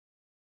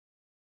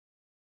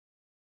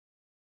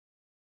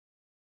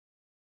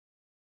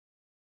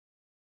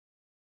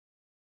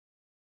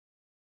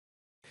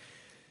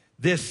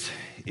This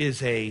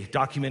is a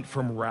document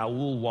from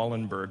Raoul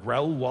Wallenberg.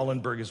 Raoul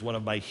Wallenberg is one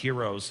of my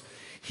heroes.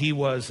 He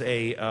was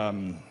a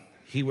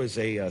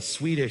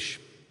Swedish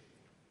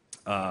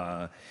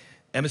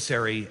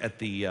emissary at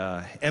the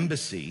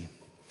embassy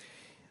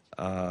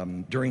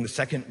during the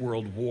Second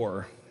World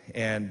War,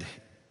 and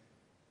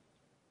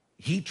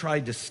he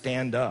tried to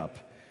stand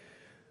up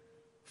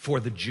for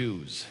the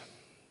Jews.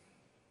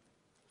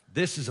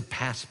 This is a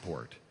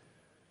passport.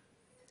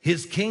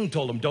 His king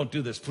told him, "Don't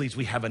do this, please.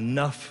 We have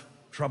enough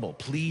trouble.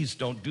 Please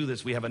don't do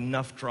this. We have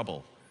enough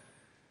trouble."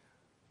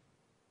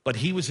 But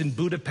he was in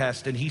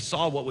Budapest and he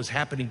saw what was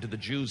happening to the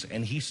Jews,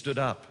 and he stood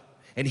up.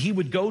 And he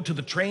would go to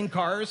the train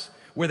cars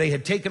where they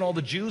had taken all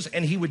the Jews,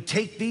 and he would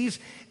take these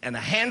and a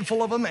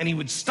handful of them, and he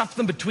would stuff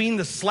them between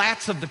the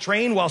slats of the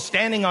train while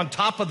standing on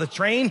top of the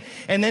train.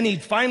 And then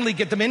he'd finally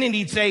get them in and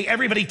he'd say,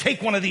 "Everybody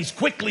take one of these,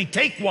 quickly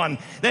take one."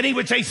 Then he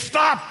would say,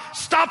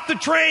 stop the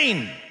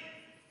train.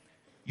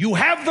 You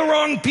have the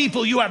wrong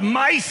people. You have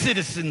my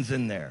citizens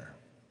in there."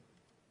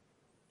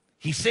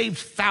 He saved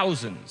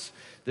thousands.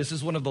 This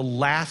is one of the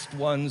last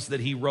ones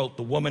that he wrote.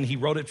 The woman he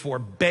wrote it for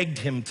begged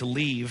him to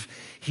leave.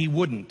 He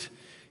wouldn't.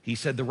 He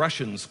said the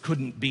Russians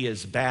couldn't be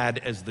as bad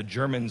as the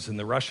Germans, and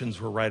the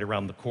Russians were right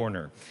around the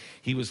corner.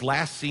 He was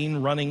last seen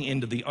running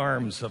into the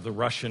arms of the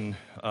Russian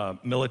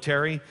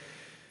military.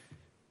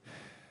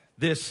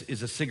 This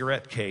is a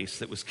cigarette case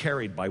that was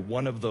carried by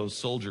one of those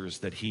soldiers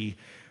that he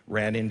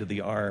ran into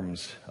the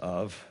arms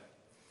of.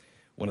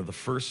 One of the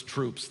first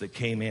troops that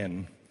came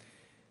in,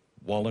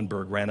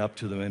 Wallenberg ran up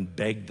to them and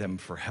begged them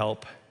for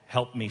help.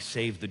 "Help me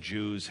save the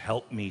Jews.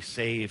 Help me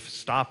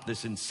stop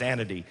this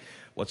insanity."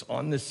 What's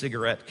on this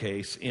cigarette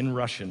case in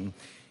Russian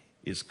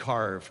is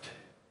carved,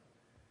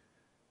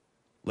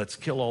 "Let's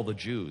kill all the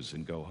Jews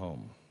and go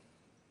home."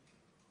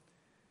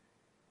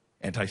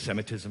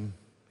 Anti-Semitism,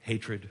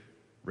 hatred,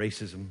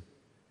 racism,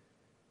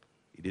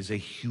 it is a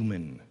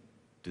human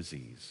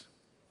disease.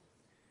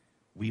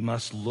 We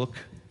must look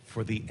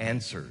for the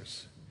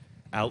answers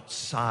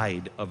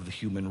outside of the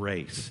human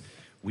race.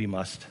 We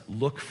must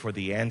look for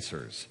the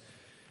answers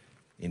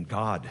in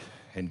God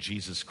and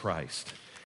Jesus Christ.